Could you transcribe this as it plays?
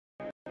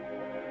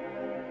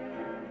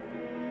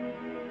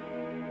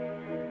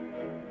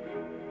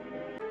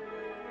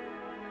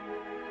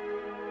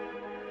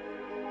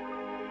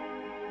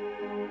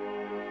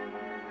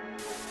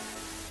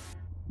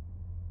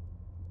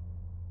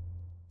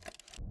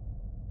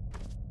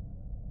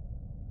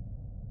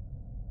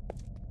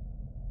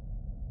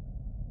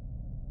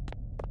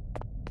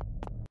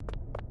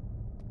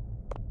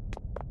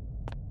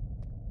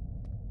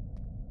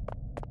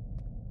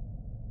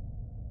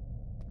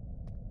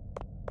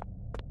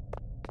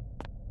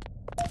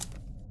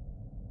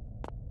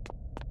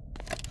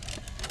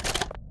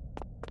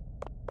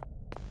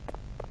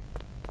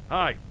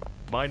Hi,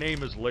 my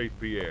name is Leif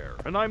Pierre,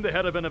 and I'm the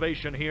head of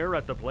innovation here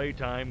at the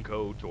Playtime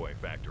Co. Toy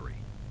Factory.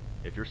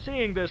 If you're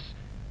seeing this,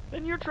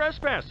 then you're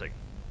trespassing.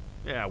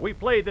 Yeah, we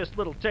play this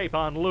little tape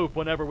on loop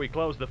whenever we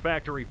close the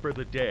factory for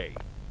the day.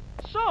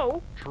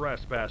 So,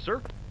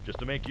 trespasser, just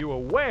to make you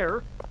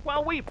aware,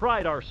 while we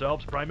pride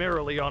ourselves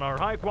primarily on our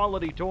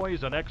high-quality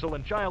toys and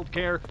excellent child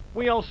care,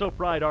 we also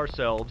pride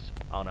ourselves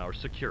on our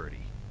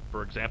security.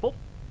 For example,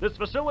 this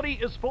facility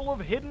is full of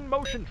hidden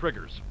motion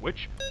triggers,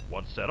 which,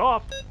 once set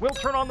off, will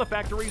turn on the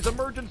factory's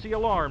emergency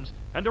alarms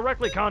and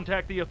directly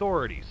contact the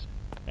authorities.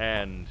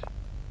 And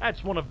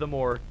that's one of the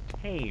more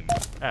tame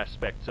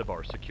aspects of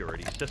our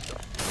security system.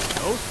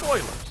 No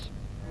spoilers.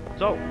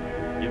 So,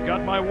 you've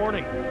got my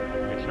warning.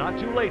 It's not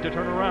too late to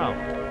turn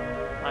around.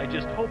 I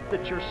just hope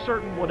that you're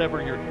certain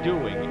whatever you're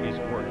doing is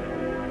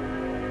working.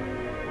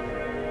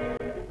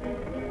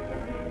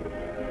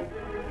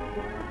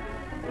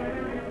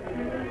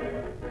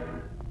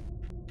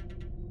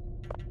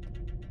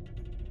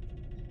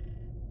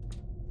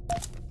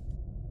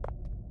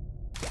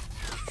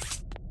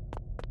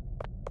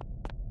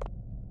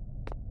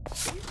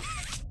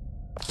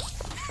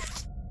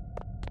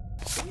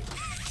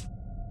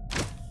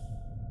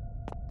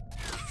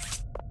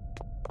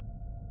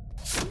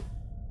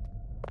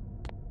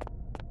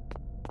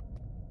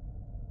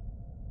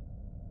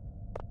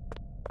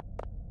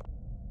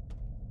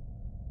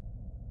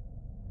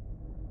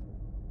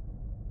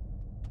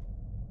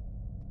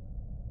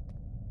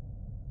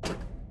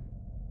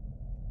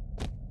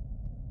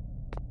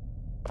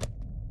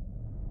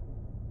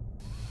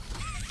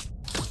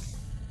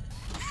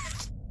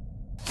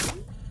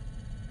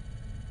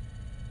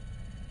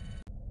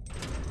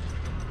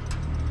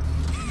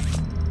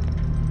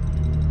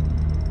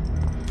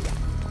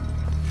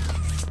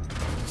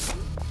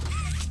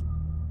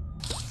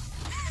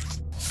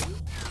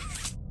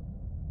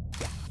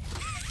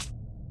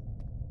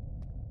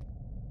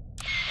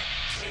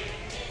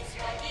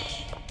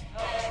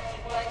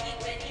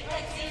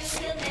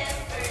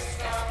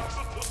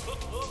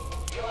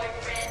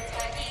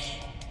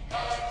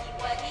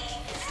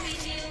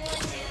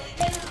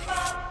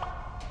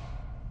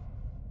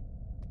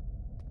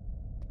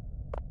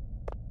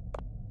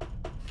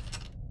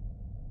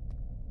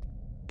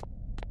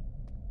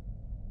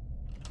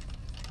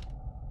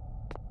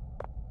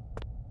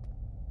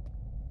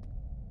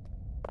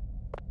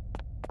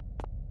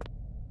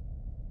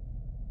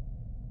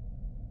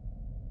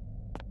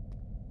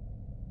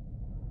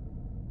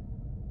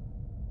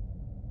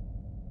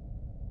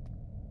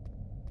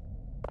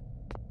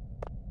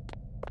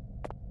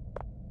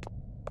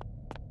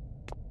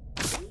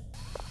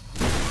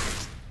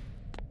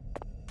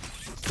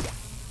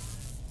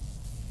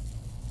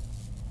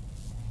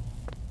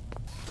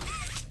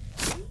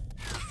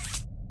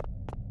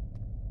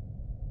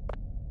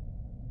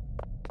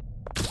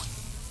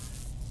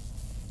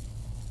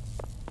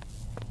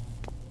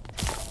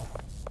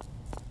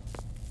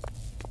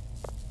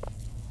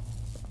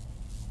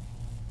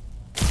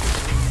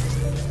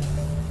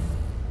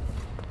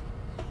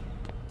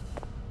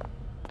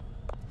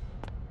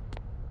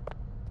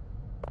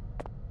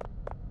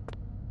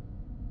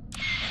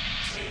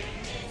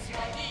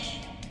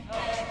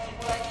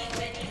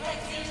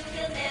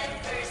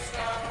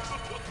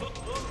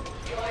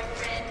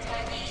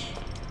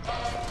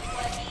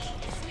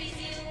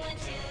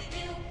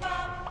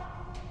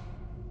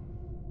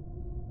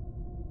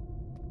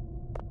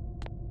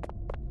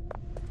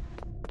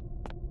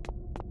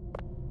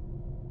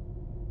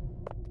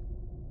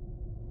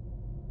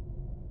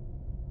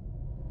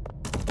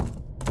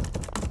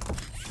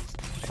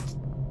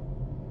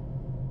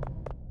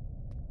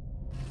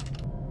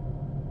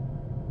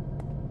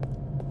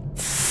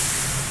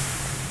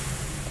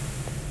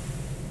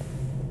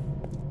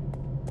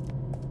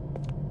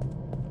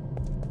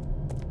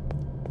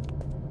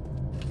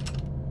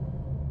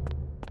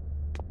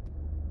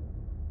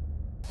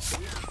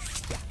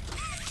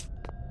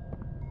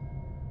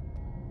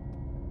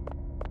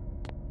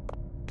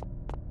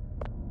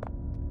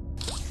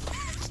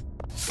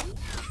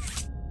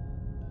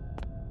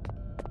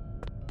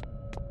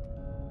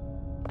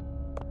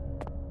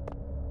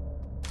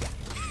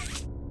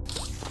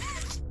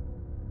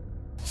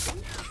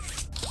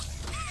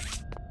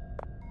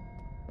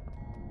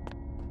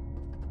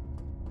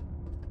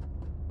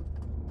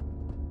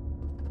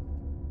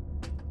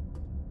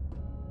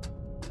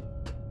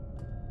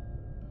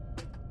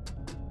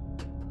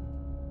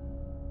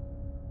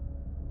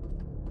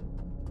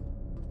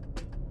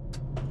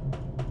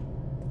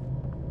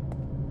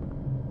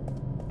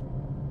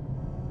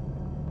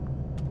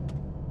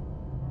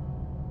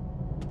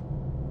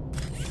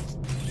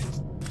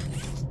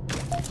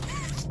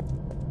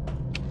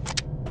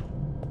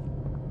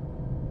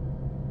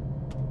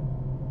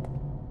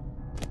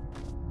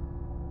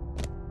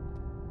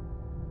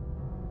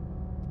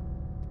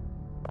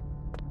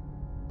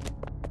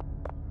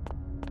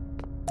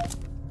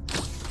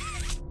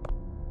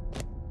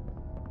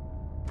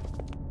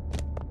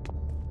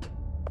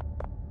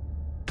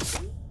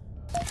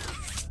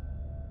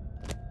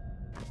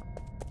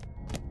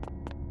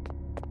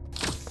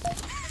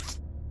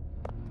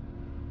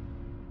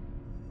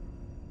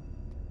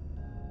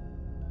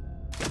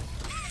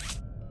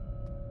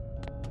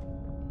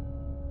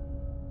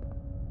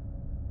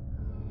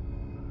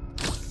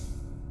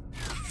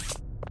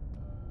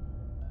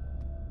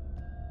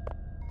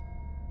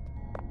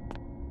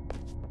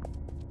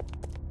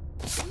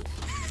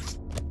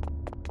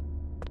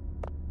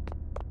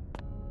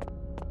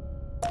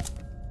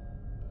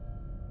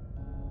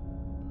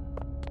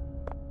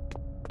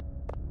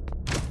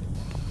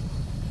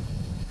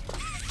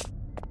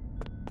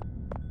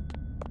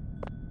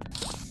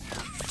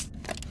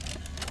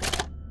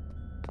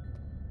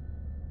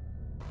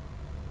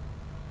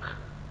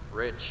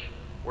 Rich,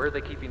 where are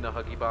they keeping the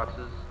Huggy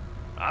boxes?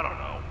 I don't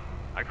know.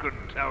 I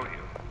couldn't tell you.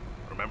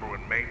 Remember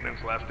when maintenance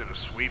left it a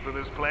sweep of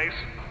this place?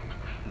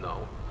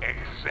 No.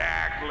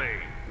 Exactly.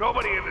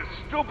 Nobody in this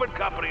stupid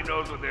company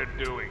knows what they're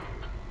doing.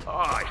 Oh,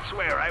 I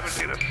swear, I haven't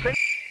seen a single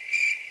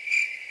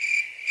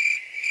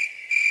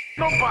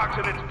box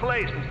in its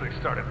place since they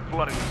started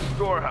flooding the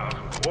storehouse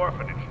with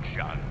orphanage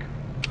junk.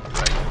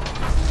 Right.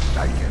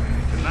 I get it.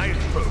 It's a nice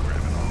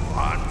program and all,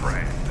 on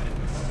brand.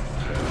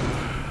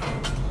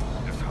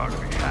 It's hard to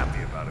be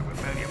happy about it when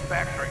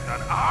manufacturing's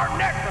on our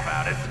necks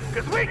about it,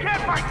 because we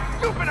can't find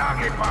stupid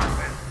Huggy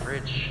boxes!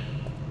 Rich.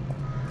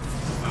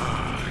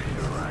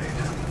 You're right.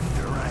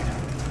 You're right.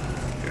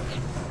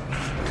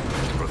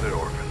 It's for the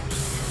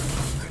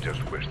orphans. I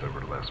just wish there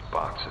were less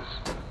boxes.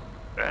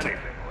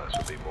 Anything less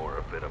would be more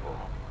habitable.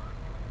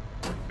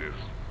 Is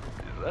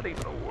that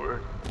even a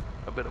word?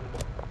 Habitable.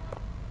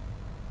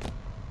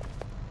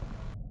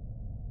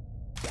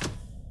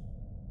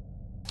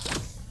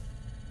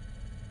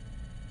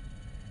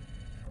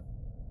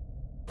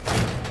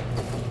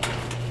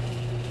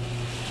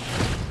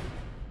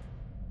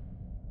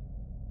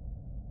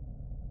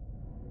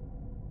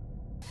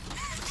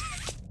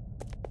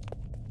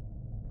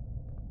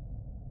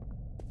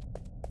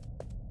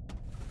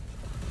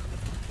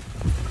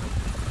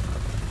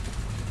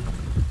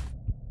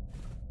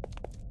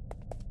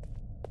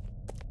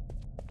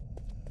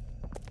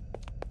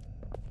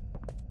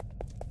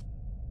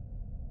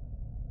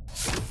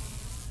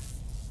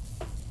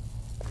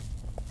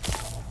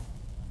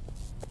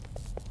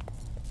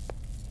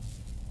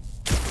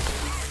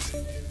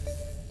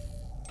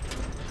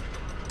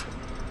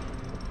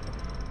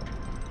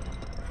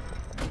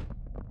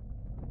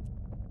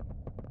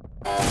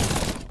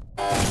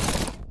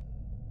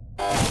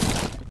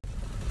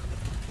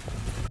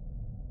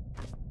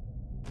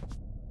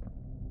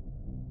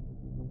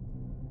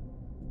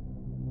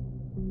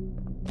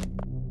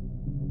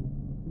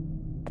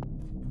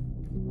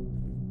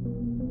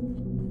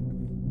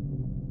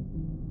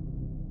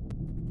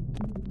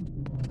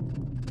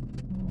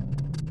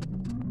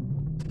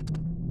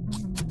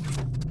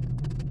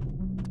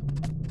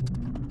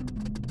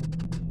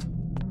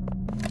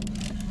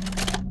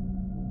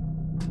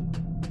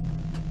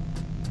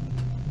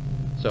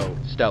 So,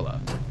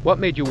 Stella, what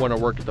made you want to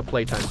work at the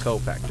Playtime Co.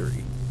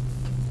 factory?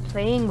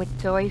 Playing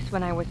with toys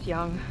when I was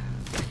young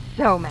was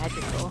so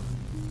magical.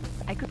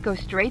 I could go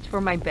straight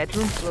from my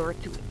bedroom floor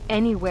to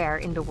anywhere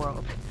in the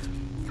world.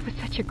 It was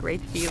such a great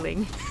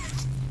feeling.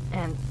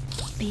 And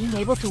being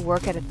able to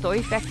work at a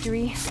toy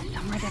factory,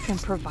 somewhere that can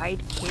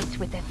provide kids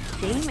with that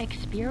same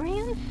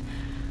experience,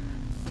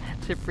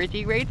 that's a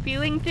pretty great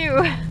feeling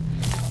too.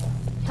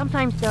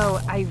 Sometimes though,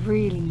 I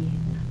really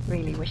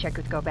wish I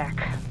could go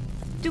back.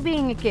 To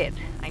being a kid,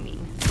 I mean.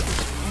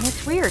 And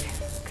it's weird,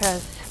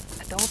 because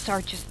adults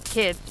are just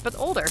kids, but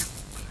older.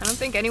 I don't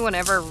think anyone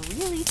ever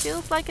really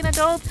feels like an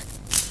adult.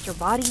 Your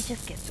body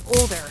just gets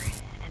older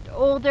and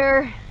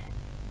older,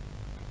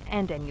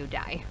 and then you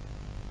die.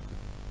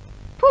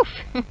 Poof!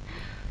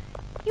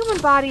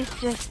 Human bodies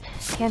just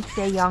can't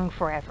stay young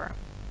forever.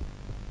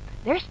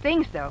 There's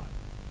things though,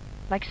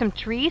 like some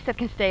trees that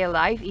can stay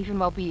alive even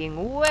while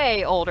being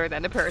way older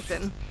than a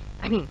person.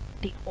 I mean,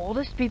 the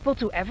oldest people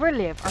to ever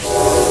live are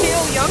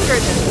still younger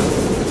than them.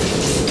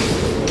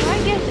 So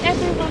I guess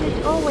everyone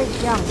is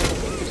always young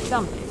when they do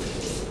something.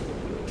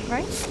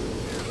 Right?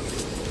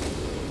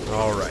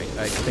 Alright,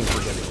 I think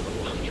we're getting a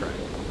little off track.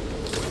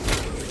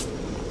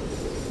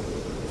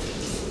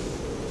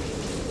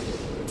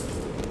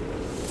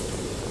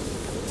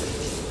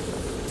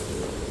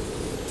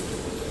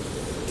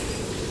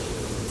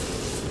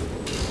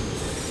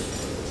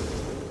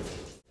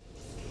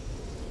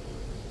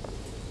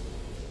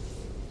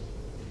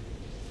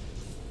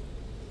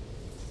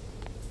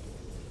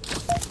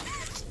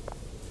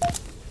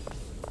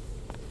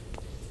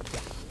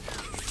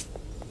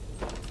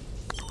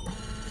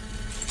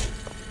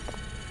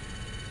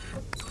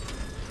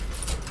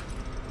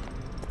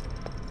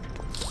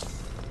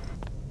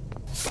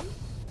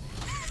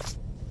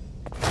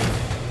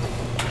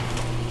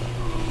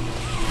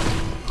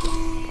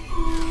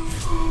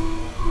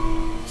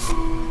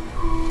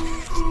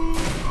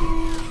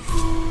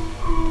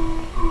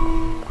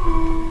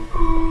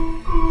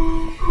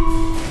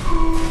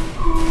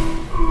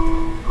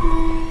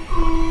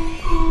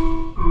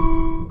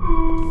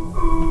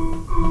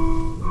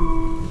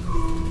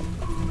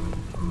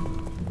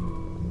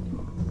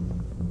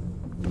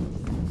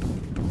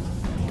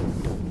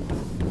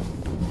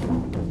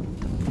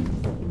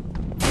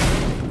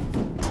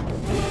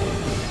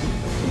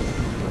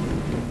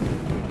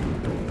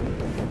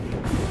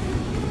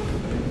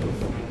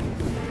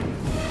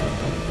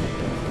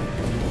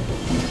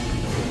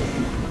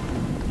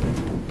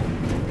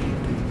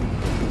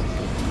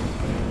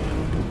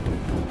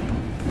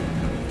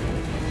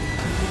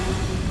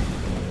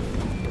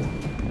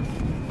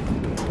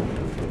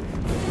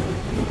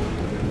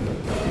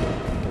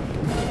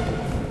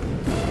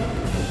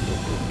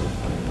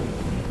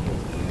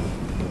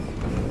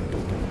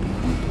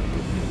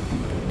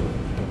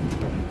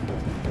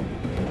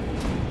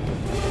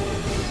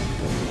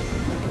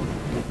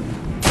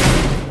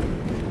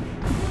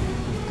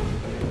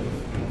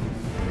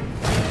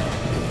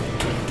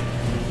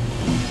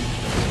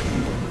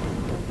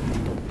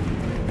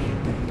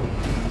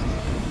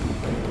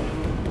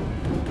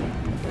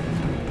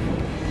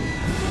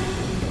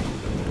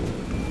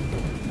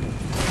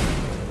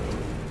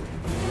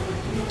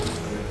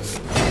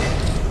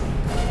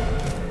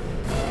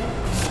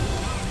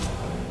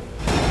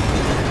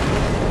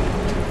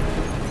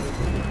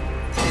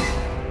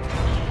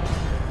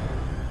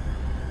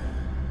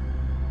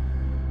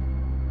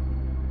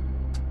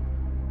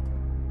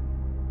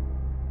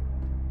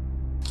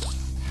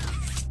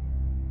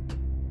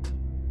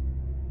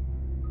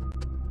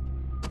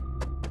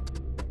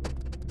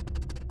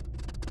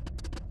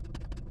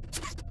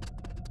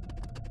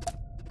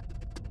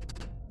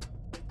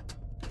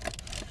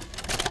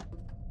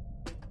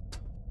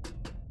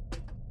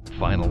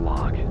 final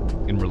log.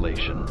 In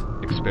relation,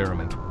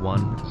 experiment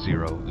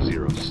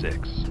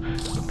 1006,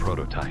 the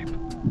prototype.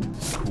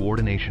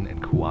 Coordination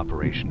and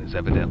cooperation is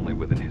evidently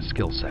within his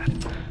skill set,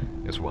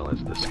 as well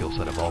as the skill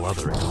set of all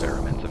other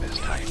experiments of his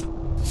type.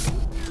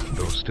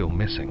 Though still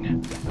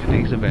missing,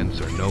 today's events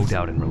are no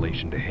doubt in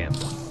relation to him.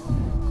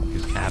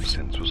 His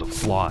absence was a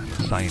flaw in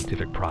the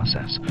scientific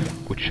process,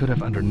 which should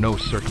have under no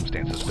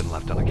circumstances been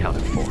left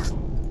unaccounted for.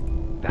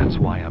 That's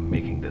why I'm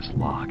making this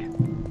log,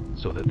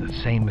 so that the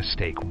same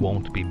mistake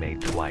won't be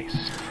made twice.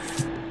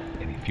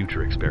 Any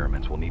future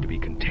experiments will need to be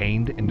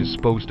contained and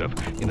disposed of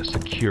in a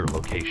secure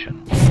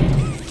location.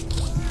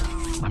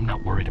 I'm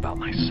not worried about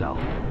myself.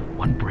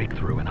 One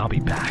breakthrough and I'll be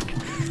back.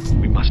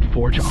 We must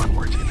forge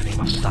onwards in the name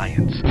of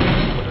science,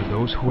 whether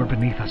those who are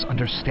beneath us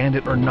understand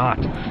it or not.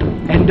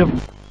 End of...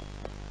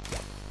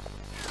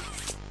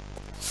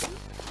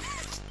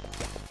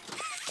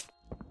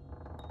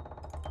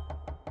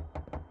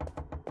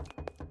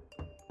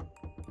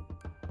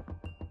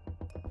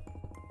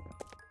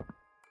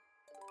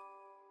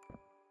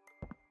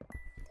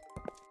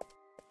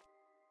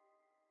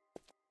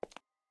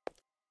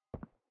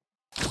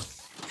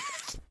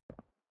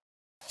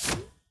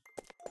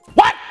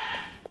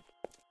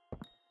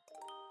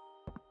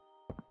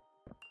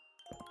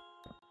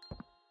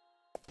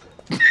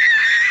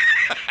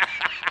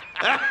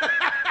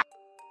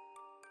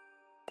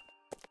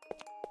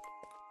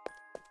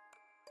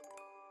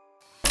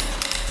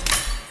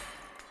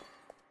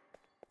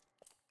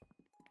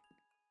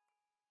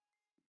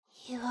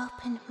 You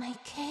opened my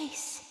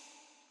case.